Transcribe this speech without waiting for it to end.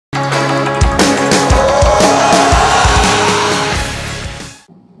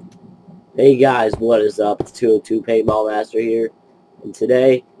Hey guys, what is up? It's 202 Paintball Master here, and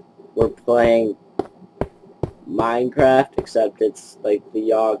today we're playing Minecraft, except it's like the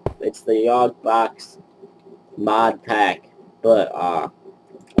Yogbox mod pack. But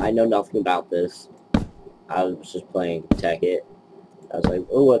I know nothing about this. I was just playing Tech It. I was like,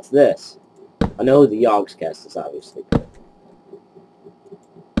 oh, what's this? I know who the Yogs cast is, obviously, but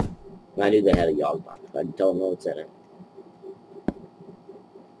I knew they had a Yogbox. I don't know what's in it.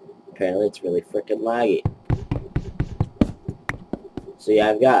 Apparently, it's really freaking laggy. So yeah,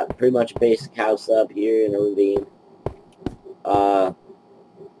 I've got pretty much a basic house up here in a ravine.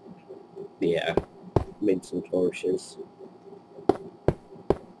 Yeah, made some torches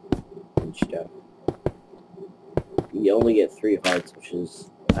and stuff. You only get 3 hearts, which is,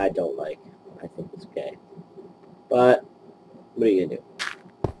 I don't like. I think it's okay. But, what are you gonna do?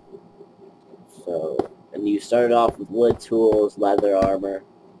 So, and you started off with wood tools, leather armor,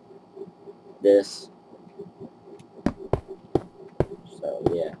 this. So,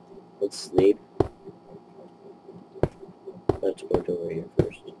 yeah. Let's sleep. Let's go over here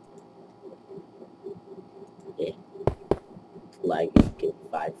first. Yeah. Lagging, get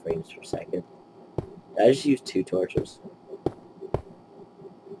 5 frames per second. I just used 2 torches.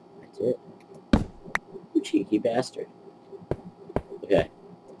 That's it. You cheeky bastard. Okay.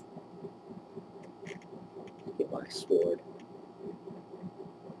 Get my sword.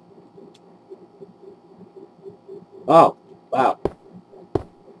 Oh, wow.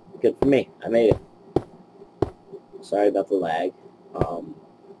 Good for me. I made it. Sorry about the lag.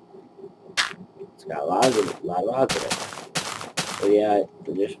 It's got a lot of odds in it. So yeah,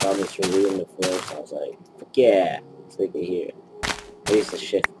 I just found this ravine before, so I was like, fuck yeah, let's take it here. I used to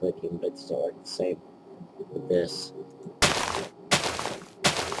shift clicking, but it's still like the same with this.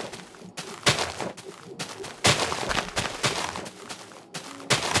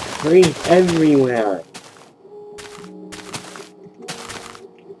 Green everywhere!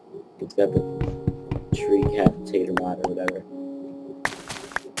 It's got the tree capitator mod or whatever.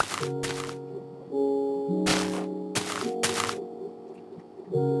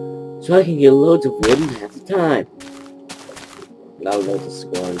 So I can get loads of wood in half the time. I don't know what the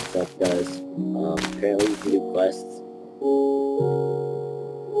score and stuff does. Apparently you can do quests.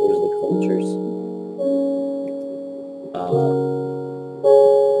 There's the cultures. I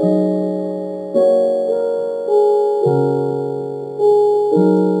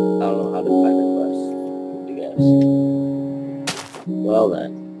don't know how to find the quest, I guess. Well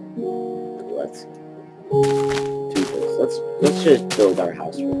then, let's do this. Let's just build our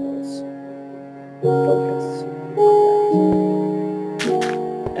house for this. Focus.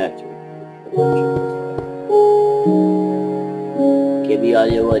 Actually, give me all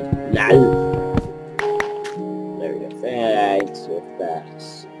your wood. Now. There we go. Thanks with that.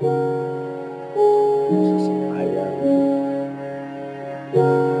 Some iron.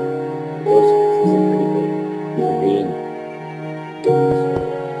 This is a pretty big ravine.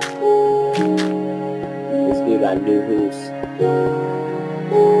 This dude got new hoos.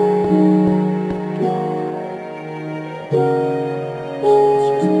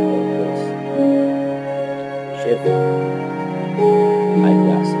 I've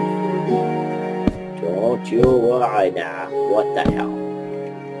got some food. Don't you worry now. What the hell?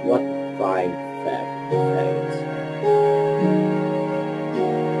 What fine faggots.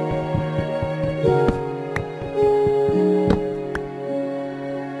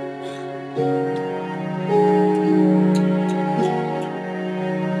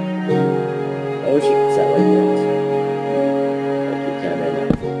 I wish you could set like this. Like you can right now.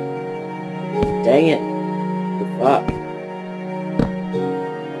 Dang it. The fuck?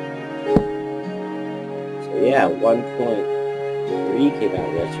 So yeah, 1.3 came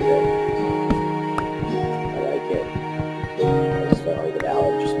out yesterday. I like it. I just don't like it out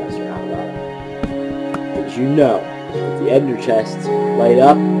and just mess around about it. Did you know that the ender chests light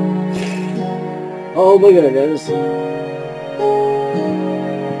up? Oh my goodness.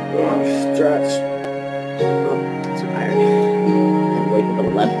 Oh, stretch. Oh, I'm tired. I had to wake up at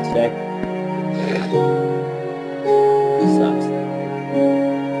 11 today. Sucks.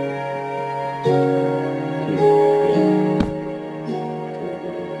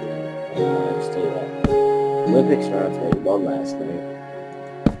 Just tell you that. Olympics are on today, won last night.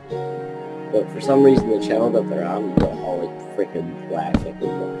 But for some reason the channel that they're on, they're all like freaking black, like they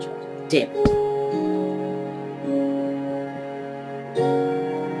watch out. Damn it.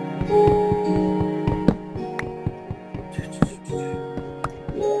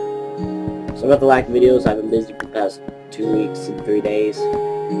 So about the lack of videos, I've been busy for the past 2 weeks and 3 days.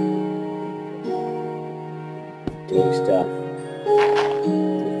 Doing stuff.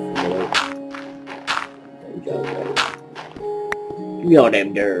 Yo,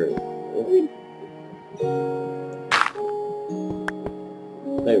 damn dirt.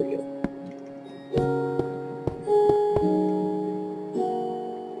 There we go.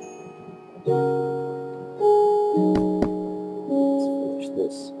 Let's finish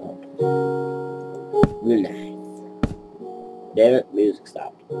this up. Really nice. Damn it, music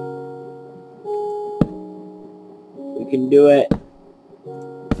stopped. We can do it.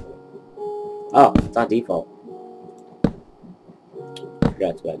 Oh, it's on default.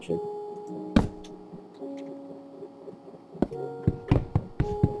 Forgot to mention.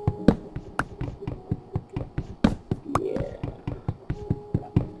 Yeah.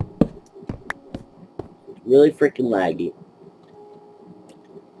 Really freaking laggy.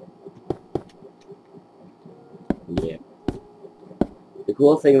 Yeah. The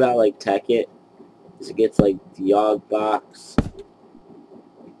cool thing about like Tekkit is it gets like the Yogbox,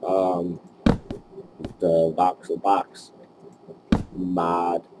 the box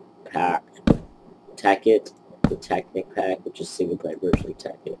mod pack, Tekkit, the Technic pack, which is single player version of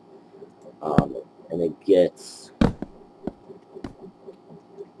Tekkit. And it gets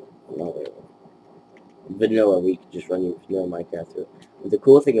vanilla, where you can just run your vanilla Minecraft through it. But the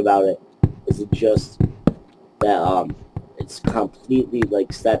cool thing about it is it just that it's completely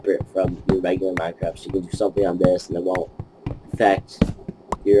like separate from your regular Minecraft. So you can do something on this and it won't affect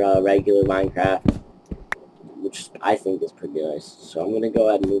your regular Minecraft, which I think is pretty nice. So I'm gonna go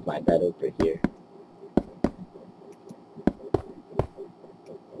ahead and move my bed over here.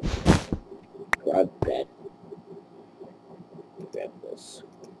 Grab bed. Grab this.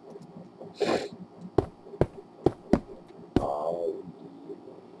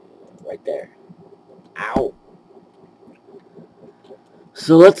 Right there. Ow.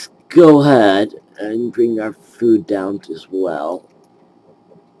 So let's go ahead and bring our food down as well.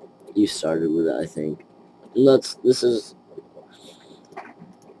 You started with it, I think. This is...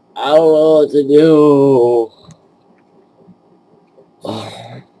 I don't know what to do.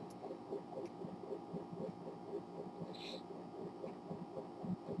 Oh.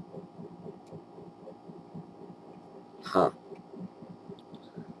 Huh.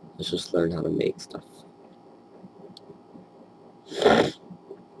 Let's just learn how to make stuff. So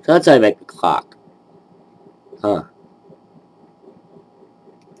that's how I make the clock. Huh.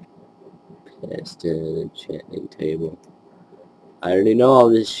 Paste in an enchanting table. I already know all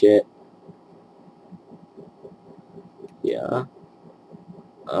this shit. Yeah.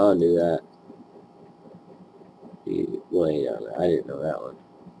 I'll do that. Wait on it. I didn't know that one.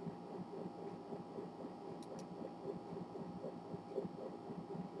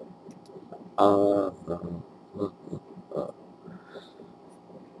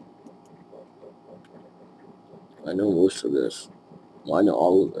 I know most of this. Well, I know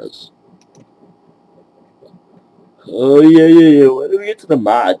all of this. Oh, yeah. When do we get to the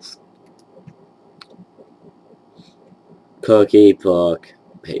mods? Cookie, book,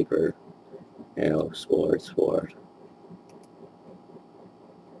 paper, sword.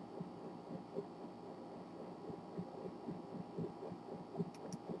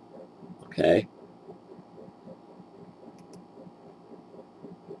 Okay.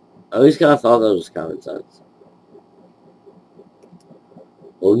 I always kind of thought that was common sense.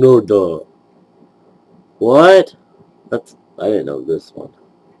 Oh, no, duh. What? I didn't know this one.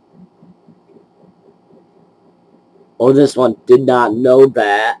 Oh, this one did not know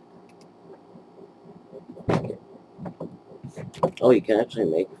that. Oh, you can actually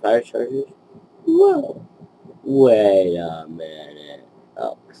make fire charges? Whoa. Wait a minute.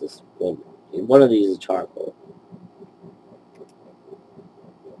 Oh, because this one of these is charcoal.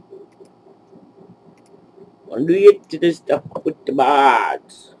 When do you get to this stuff with the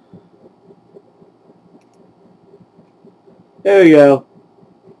mods? There we go.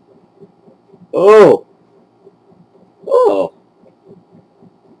 Oh. Oh.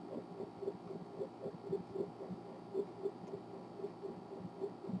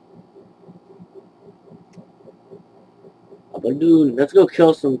 A balloon. Let's go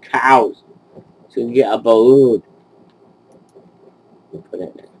kill some cows so we can get a balloon. We'll put it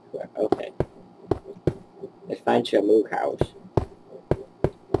in there. Okay. Let's find some moo cows.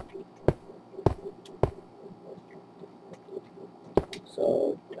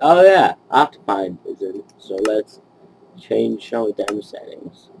 So, oh yeah, octopi is in. So let's change some of them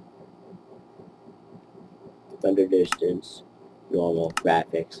settings. Render distance, normal,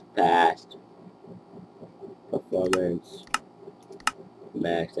 graphics, fast, performance,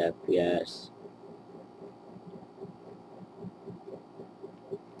 max FPS,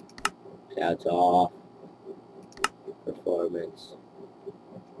 shouts off, performance,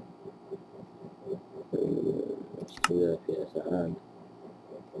 2 FPS on.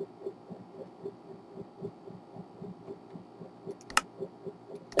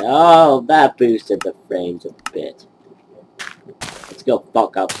 Oh, that boosted the frames a bit. Let's go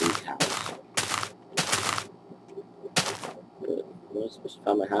fuck up some cows. Where am I supposed to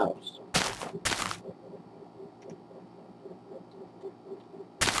find my house?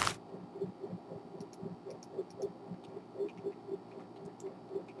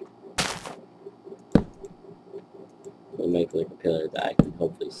 We'll make like a pillar that I can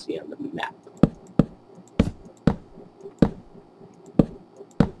hopefully see on the map.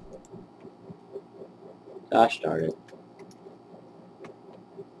 Gosh darn it.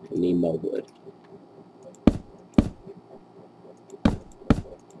 I need more wood.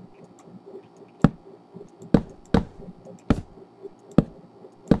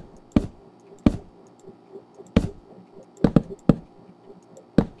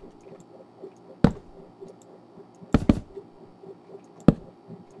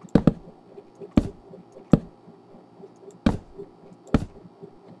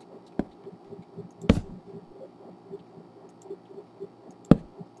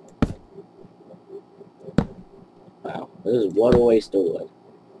 Wow, this is one waste of wood.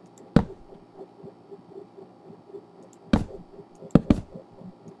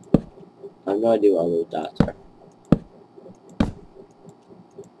 I have no idea what all those dots are.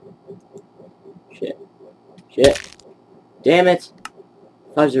 Shit. Shit. Damn it!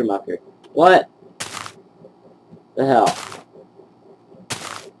 Fudger mucker. What? The hell?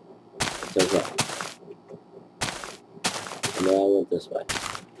 It's okay. And then I went this way.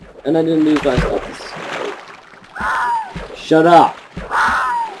 And I didn't lose my stuff. Shut up!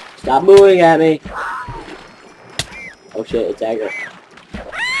 Stop moving at me! Oh shit, it's aggro.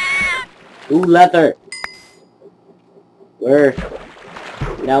 Ooh, leather! Where?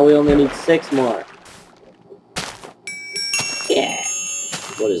 Now we only need 6 more. Yeah!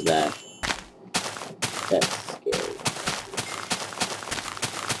 What is that? That's scary.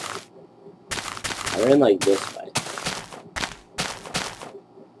 I ran like this way.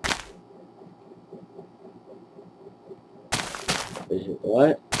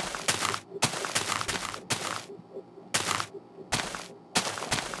 What?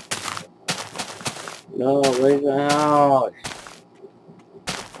 No, where's my house?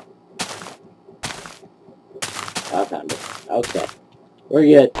 I found it. Okay. We're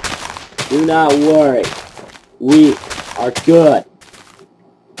good. Do not worry. We are good.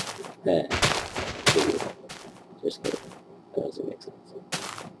 Just kidding. That doesn't make sense.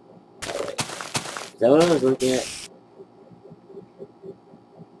 Oh, wait. Is that what I was looking at?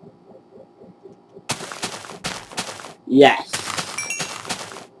 Yes!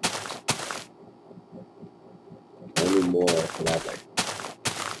 I need more leather.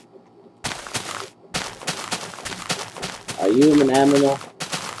 Are you an animal?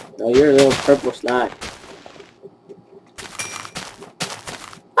 No, you're a little purple snot.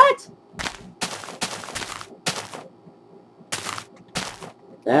 What?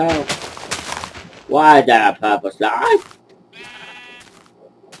 Now, why that purple snot?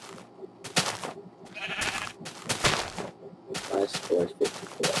 My score is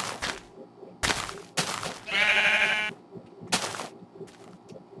 54.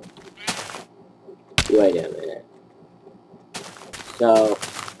 Wait a minute. So,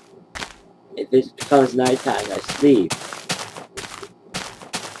 if it becomes nighttime, I sleep.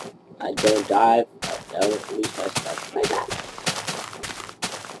 I don't dive. I don't lose my stuff like that.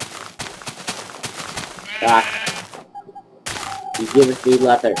 Ah. You give me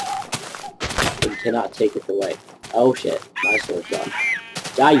leather. You cannot take it away. Oh shit, my sword's gone.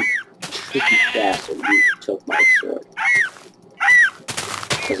 Die, you tricky bastard. You took my sword.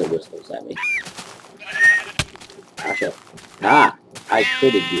 Because it whistles at me. Ah shit. Ah! I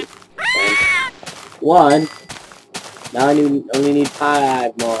critted you. And 1. Now I only need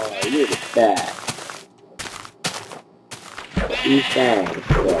 5 more. You're the best. What you saying,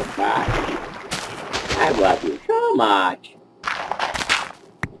 little guy? I love you so much.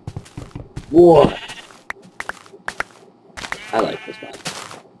 What? I like this one.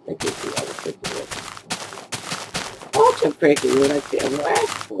 I can see all the freaking wood. Lots of freaking wood I can't wait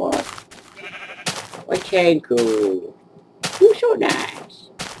for. What chain cool. You're so nice.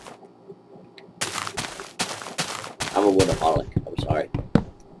 I'm a woodaholic. I'm sorry.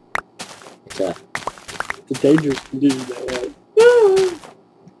 It's a dangerous condition that way.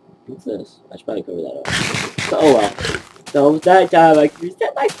 What's this? I should probably cover that up. Oh well. So it's that time I can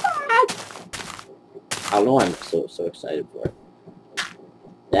reset my phone. I don't know why I'm so excited for it.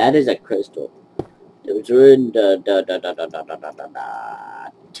 That is a crystal. Those are in the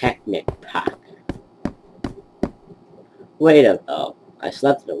Technic pack. Wait a oh, I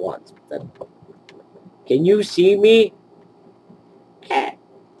slept in it once, but then can you see me?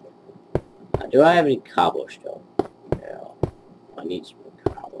 Do I have any cobblestone? No. I need some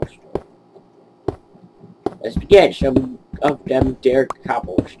cobblestone. Let's get some of them dear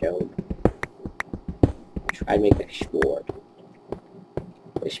cobblestone. Try to make a sword.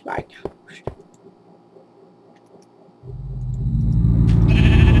 With my cobblestone.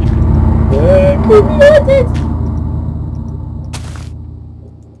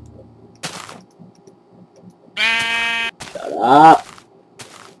 Shut up!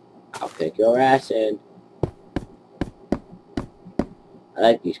 I'll kick your ass in. I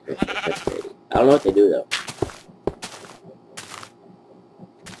like these crystals, that's crazy. I don't know what they do though.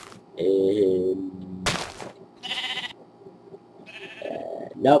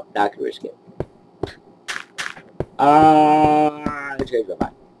 Nope, not gonna risk it. Change my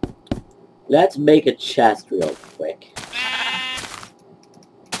mind. Let's make a chest real quick.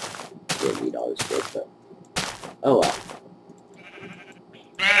 Didn't need all this wood, but oh well.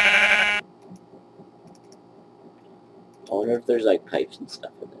 I wonder if there's like pipes and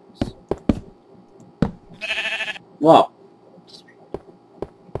stuff in this. Whoa.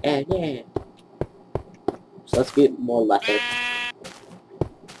 Yeah. So let's get more leather.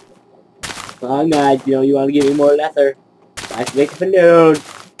 Come on guys, you know you want to give me more leather. I can make a balloon.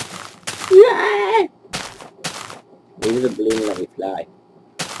 Yeah! Maybe the balloon will let me fly.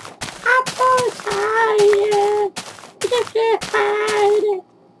 Apples high!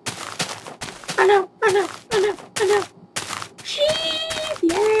 I know. Sheep,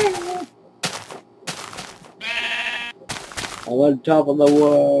 yeah! I'm on top of the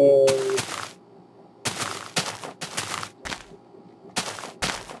world.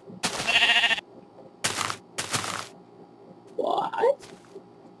 What?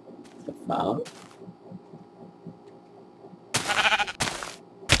 The fuck?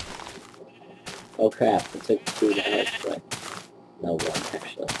 Oh crap, it took 2 hours, but no 1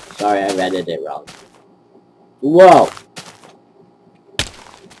 actually. Sorry, I read it wrong. Whoa!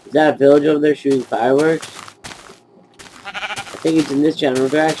 Is that a village over there shooting fireworks? I think it's in this general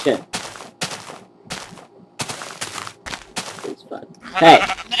direction. It's fun. Hey!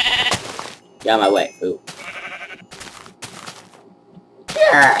 Get out of my way, fool.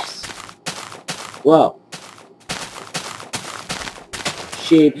 Yes! Whoa.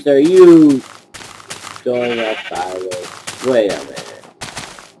 Sheeps, are you going up fireworks? Wait a minute.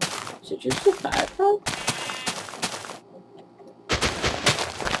 Is it just a firework?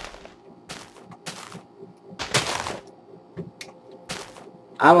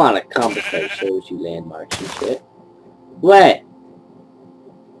 I'm on a compass that shows you landmarks and shit. Wait!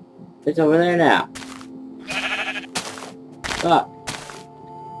 It's over there now. Fuck.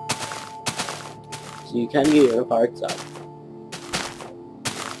 So you can get your parts up.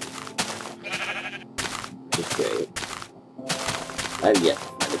 Which is great. I've yet to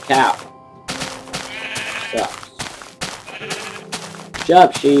find a cow. Sucks. Shut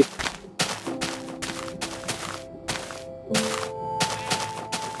up, sheep.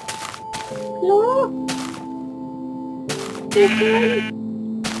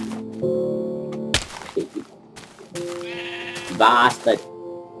 Bastard.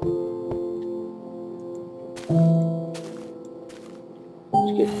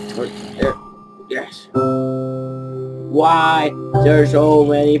 Let's get towards there. Yes. Why? There's so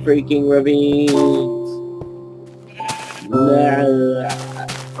many freaking ravines.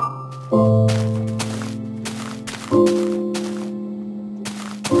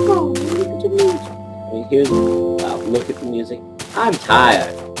 Wow, look at the music. I'm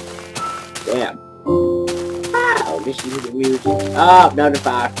tired. Damn. Wow, listen to the music. Oh, another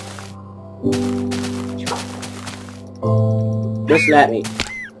fire. Just let me.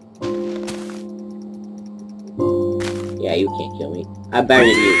 Yeah, you can't kill me. I'm better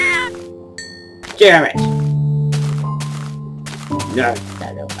than you. Damn it! No,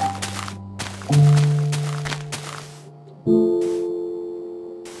 no.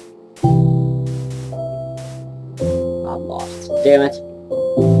 I'm lost. Damn it.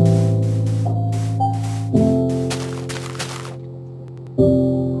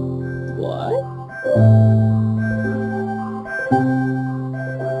 What?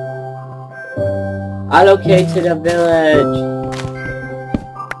 Allocate to the village.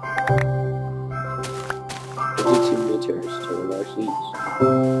 52 meters to the northeast.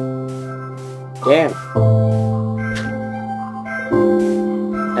 Damn.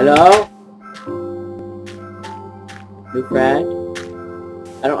 Hello? New friend?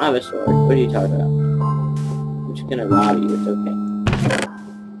 I don't have a sword. What are you talking about? I'm just gonna rob you. It's okay.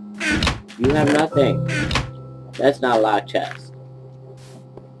 You have nothing. That's not a locked chest.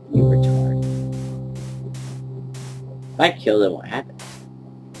 You retard. If I kill them, what happens?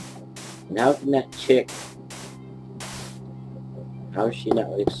 And how can that chick... How is she not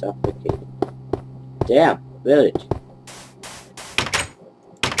like suffocating? Damn, village.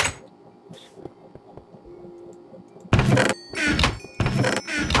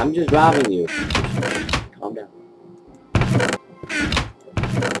 I'm just robbing you. Calm down.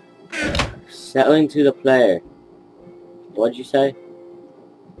 Selling to the player. What'd you say?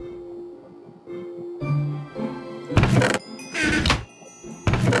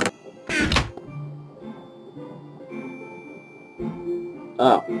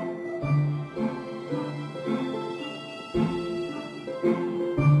 Oh.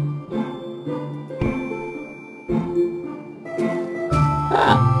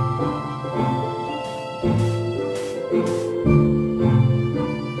 Ah.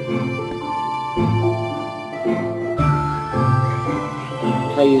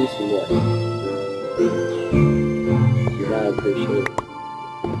 Tell you this is what? You're not appreciated.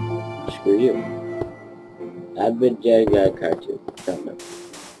 Screw you. I've been getting a cartoon. Don't know.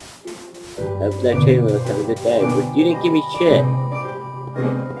 Hope that chain will have a good day. But you didn't give me shit.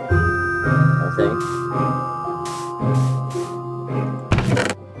 Nothing.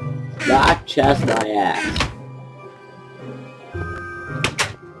 Not chest my ass.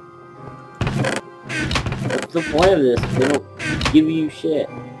 What's the point of this if they don't give you shit?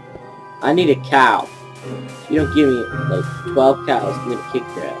 I need a cow. If you don't give me like 12 cows, I'm gonna kick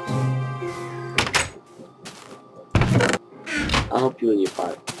your ass. I'll help you in your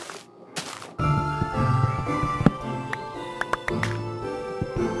part.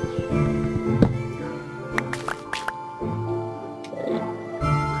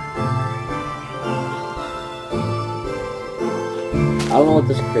 I don't know what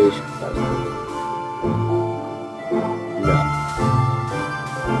this creation does. No.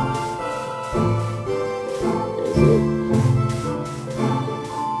 Is it?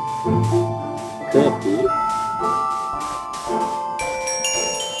 Could it be?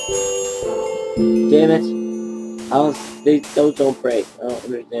 Damn it. Those don't break. I don't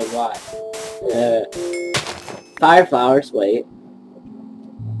understand why. Fire flowers, wait.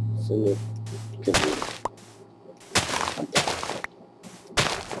 So, confused. I'm dead.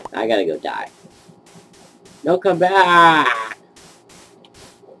 I gotta go die. No, come back!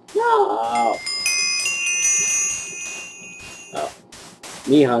 No! Oh.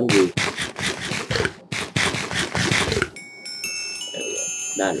 Me hungry. There we go.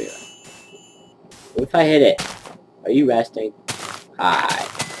 Not really. What if I hit it? Are you resting? Hi.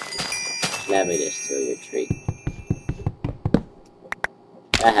 Let me just steal your tree.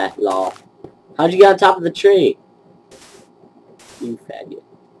 Haha, lol. How'd you get on top of the tree? You faggot.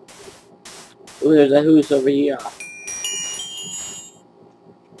 Ooh, there's a hoose over here.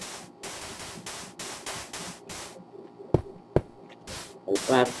 What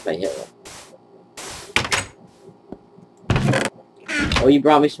happens if I hit one? Oh, you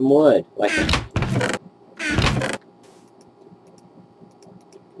brought me some wood. Like,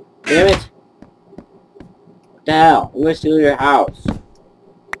 damn it! What the hell? I'm gonna steal your house.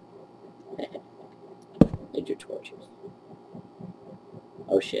 Need your torches.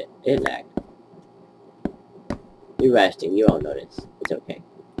 Oh shit, it lagged. You're resting, you won't notice. It's okay.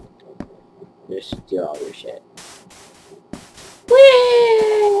 Just steal all your shit.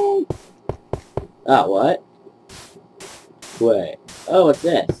 Whee! Oh, what? Wait. Oh, what's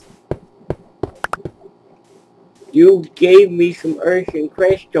this? You gave me some earth and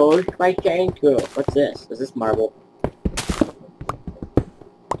crystals. My thank you. What's this? Is this marble?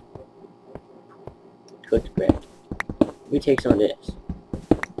 Cooked bread. Let me take some of this.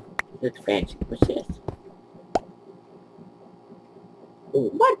 Looks fancy. What's this? Ooh,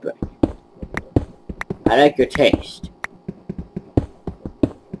 mud bread. I like your taste.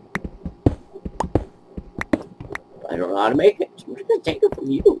 I don't know how to make it, so I'm just gonna take it from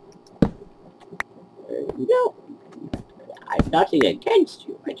you. No, I have nothing against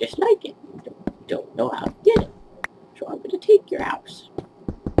you. I just like it. Don't know how to get it, so I'm gonna take your house.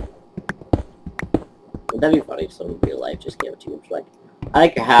 Wouldn't that be funny if someone in real life just gave it to you? It's like, I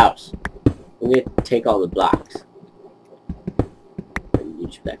like your house. I'm gonna take all the blocks. And you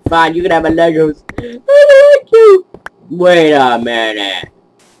just be like, fine, you can have my Legos. I like you. Wait a minute.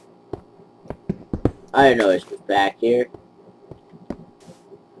 I didn't know this was back here.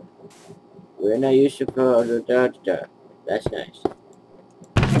 We're not used to That's nice.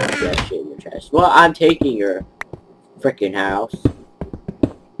 That shit in your chest. Well, I'm taking your freaking house.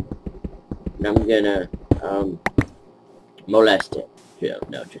 And I'm gonna, molest it.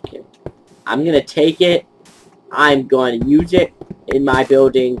 No, just kidding. I'm gonna take it. I'm going to use it in my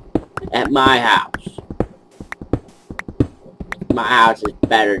building at my house. my house is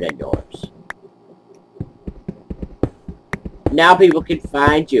better than yours. Now people can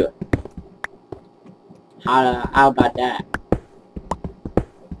find you. How about that?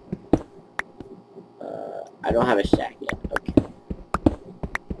 I don't have a shack yet. Okay.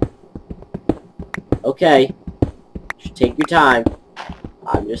 Okay. Just take your time.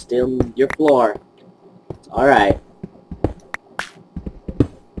 I'm just stealing your floor. It's alright.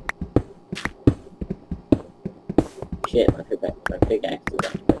 Shit, my pickaxe is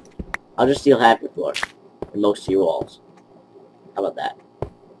actually. I'll just steal half your floor. And most of your walls. How about that?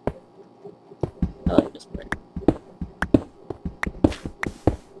 I like this plan.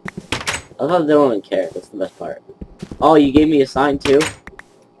 I love how they don't even care. That's the best part. Oh, you gave me a sign too?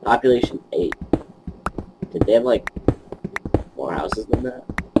 Population 8. Did they have, like, more houses than that?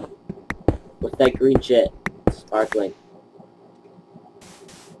 What's that green shit? Sparkling.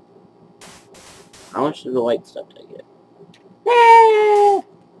 How much of the white stuff did I get? Ah!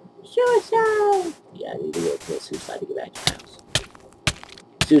 Suicide! Yeah, I need to go kill suicide to get back to my house.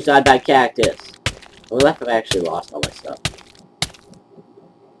 Suicide by cactus. What if I've actually lost all my stuff?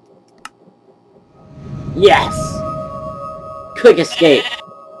 Yes! Quick escape!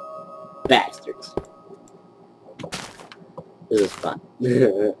 Bastards. This is fun.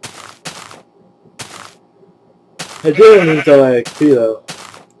 I didn't until I XP though.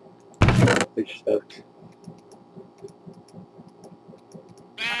 Which sucks.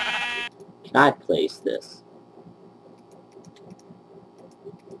 Can I place this?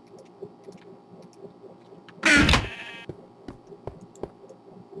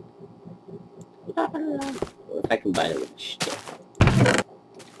 What if I combine it with shit?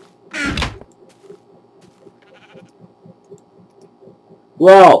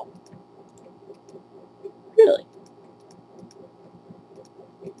 Whoa! Really?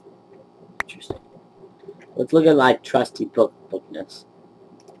 Interesting. Let's look at my trusty bookness.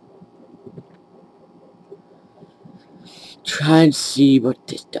 Try and see what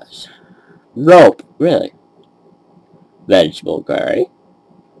this does. Rope, really? Vegetable curry.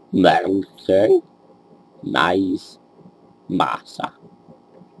 Metal curry. Nice. Masa.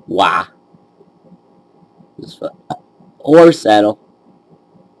 Wah. This is fun. Horse saddle.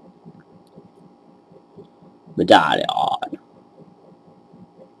 Medallion.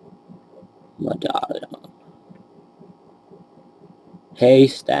 Medallion.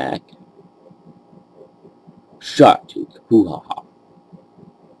 Haystack. Shark tooth. Hoo-ha-ha.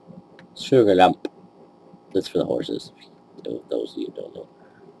 Sugar lump. That's for the horses. Those of you don't know.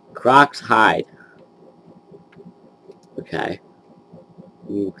 Croc's hide. Okay.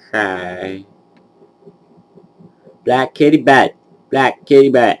 Okay. Black kitty bed. Black kitty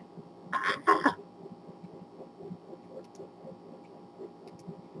bed.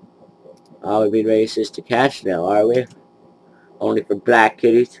 Are we being racist to catch now, are we? Only for black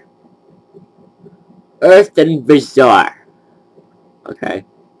kitties. Earth and Bizarre. Okay.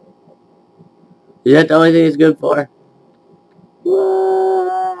 Is that the only thing it's good for?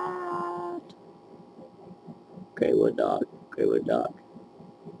 What? Greywood dog. Greywood dog.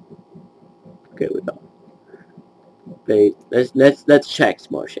 Greywood dog. Okay, let's check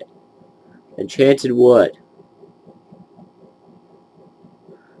some more shit. Enchanted wood.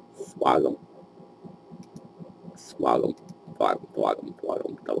 Swag 'em. Swag 'em. Swag 'em. Swag 'em. Swag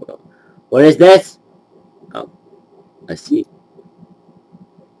 'em. Swag 'em. What is this? Oh, I see.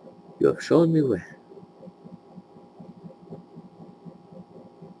 You have shown me where.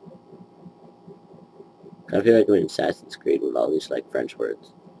 I feel like I'm in Assassin's Creed with all these like French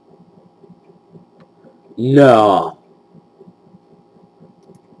words. No.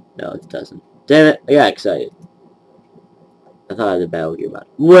 No, it doesn't. Damn it! I got excited. I thought I had a battle gear about.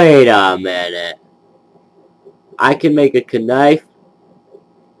 Wait a minute. I can make a knife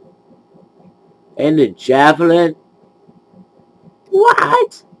and a javelin.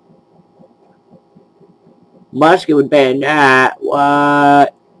 What? Musket would ban that.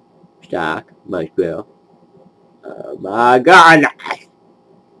 What? Stock. Musket. Oh my god. I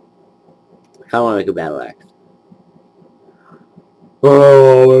kind of want to make a battle axe.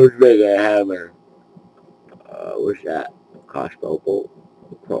 Oh, let's make a hammer. What's that? Crossbow bolt.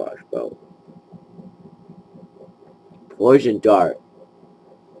 Crossbow. Poison dart.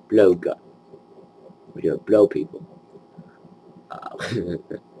 Blow gun. We do blow people.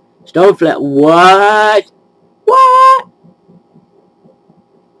 Stone flat. What? What?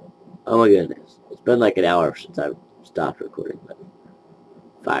 Oh my goodness. It's been like an hour since I've stopped recording. But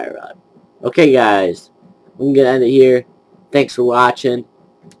fire rod. Okay, guys. I'm gonna end it here. Thanks for watching.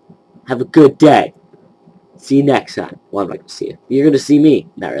 Have a good day. See you next time. Well, I'm not gonna see you. You're gonna see me.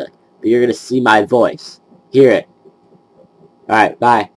 Not really. But you're gonna see my voice. Hear it. Alright, bye.